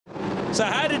So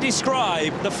how to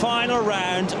describe the final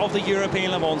round of the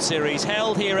European Le Mans Series,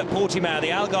 held here at Portimão, the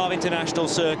Algarve International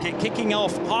Circuit, kicking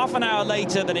off half an hour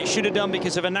later than it should have done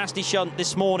because of a nasty shunt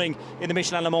this morning in the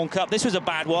Michelin Le Mans Cup. This was a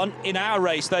bad one in our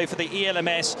race, though, for the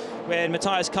ELMS, when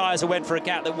Matthias Kaiser went for a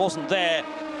gap that wasn't there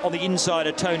on the inside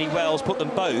of Tony Wells, put them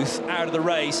both out of the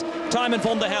race. Tymon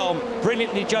van der Helm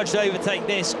brilliantly judged to overtake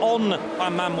this on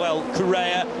Juan Manuel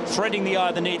Correa, threading the eye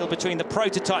of the needle between the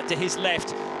prototype to his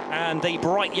left and the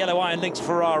bright yellow Iron Lynx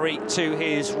Ferrari to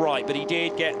his right, but he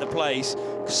did get the place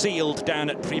sealed down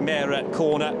at Primera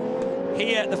corner.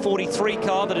 Here, the 43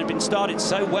 car that had been started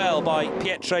so well by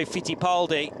Pietro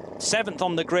Fittipaldi, 7th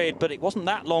on the grid, but it wasn't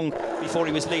that long before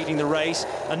he was leading the race.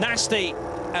 A nasty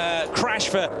crash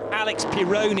for Alex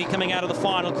Pironi coming out of the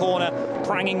final corner,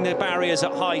 pranging the barriers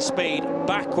at high speed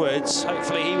backwards.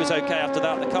 Hopefully he was okay after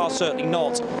that. The car certainly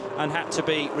not, and had to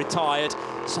be retired.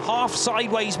 It's a half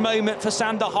sideways moment for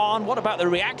Sander Hahn. What about the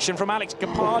reaction from Alex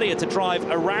Kapadia to drive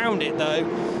around it, though,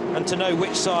 and to know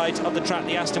which side of the track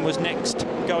the Aston was next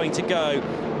going to go.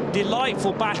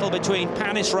 Delightful battle between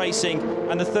Panis Racing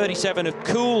and the 37 of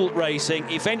Cool Racing,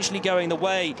 eventually going the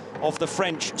way of the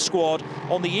French squad.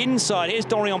 On the inside, here's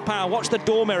Dorian Powell. Watch the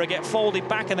door mirror get folded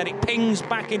back, and then it pings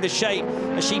back into shape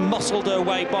as she muscled her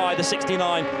way by the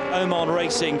 69 Oman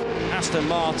Racing Aston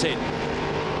Martin.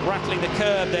 Rattling the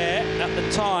curb there at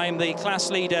the time, the class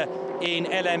leader in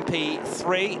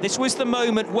LMP3. This was the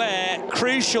moment where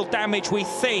crucial damage, we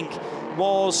think,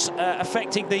 was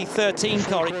affecting the 13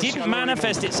 car. It didn't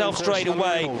manifest itself straight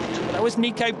away. That was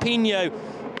Nico Pino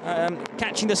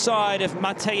catching the side of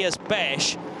Matthias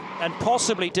Besch and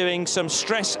possibly doing some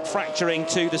stress fracturing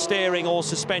to the steering or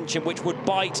suspension, which would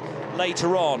bite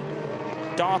later on.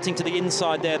 Darting to the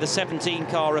inside there, the 17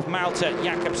 car of Malte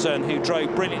Jakobsen, who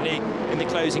drove brilliantly in the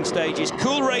closing stages.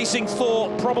 Cool Racing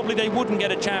thought probably they wouldn't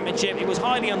get a championship. It was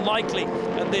highly unlikely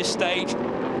at this stage.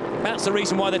 That's the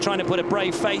reason why they're trying to put a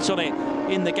brave face on it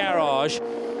in the garage.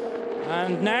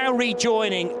 And now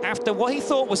rejoining after what he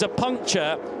thought was a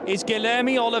puncture is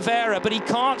Guilherme Oliveira, but he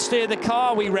can't steer the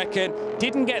car, we reckon.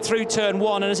 Didn't get through turn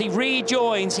one, and as he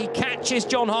rejoins, he catches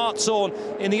John Hartshorn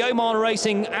in the Oman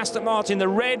Racing Aston Martin, the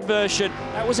red version.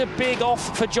 That was a big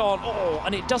off for John. Oh,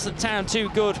 and it doesn't sound too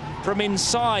good from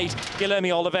inside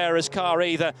Guilherme Oliveira's car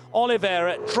either.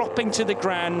 Oliveira dropping to the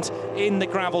ground in the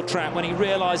gravel trap when he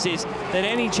realises that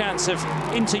any chance of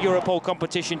inter-Europol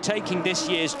competition taking this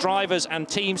year's drivers and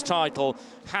teams title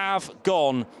have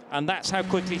gone, and that's how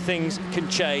quickly things can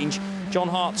change. John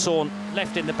Hartshorn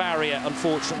left in the barrier,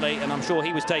 unfortunately, and I'm sure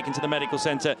he was taken to the medical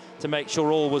centre to make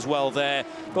sure all was well there.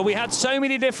 But we had so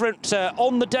many different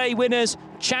on-the-day winners,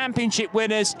 championship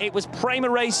winners. It was Prema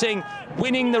Racing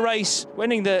winning the race,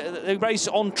 winning the race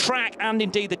on track and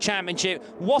indeed the championship.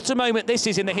 What a moment this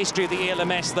is in the history of the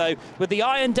ELMS, though, with the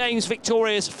Iron Dames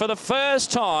victorious for the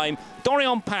first time.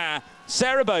 Dorian Powell,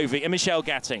 Sarah Bovey and Michelle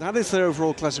Gatting. That is their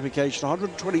overall classification,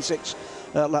 126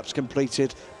 laps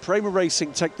completed. Prema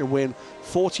Racing take the win,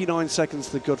 49 seconds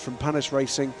to the good from Panis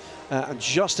Racing, and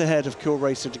just ahead of Cool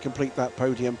Racing to complete that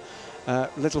podium. A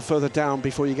little further down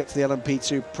before you get to the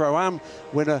LMP2 Pro-Am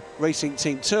winner, Racing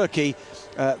Team Turkey.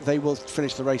 They will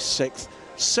finish the race 6th.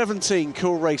 17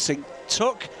 Cool Racing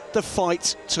took the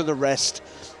fight to the rest,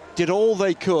 did all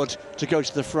they could to go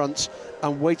to the front,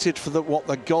 and waited for what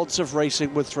the gods of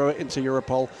racing would throw it into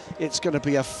Europol. It's going to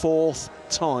be a 4th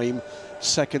time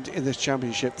second in this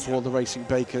championship for the Racing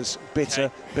Bakers.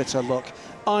 Bitter luck.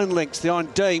 Iron Lynx, the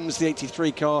Iron Dames, the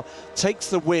 83 car,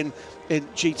 takes the win in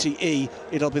GTE.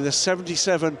 It'll be the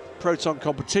 77 Proton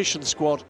competition squad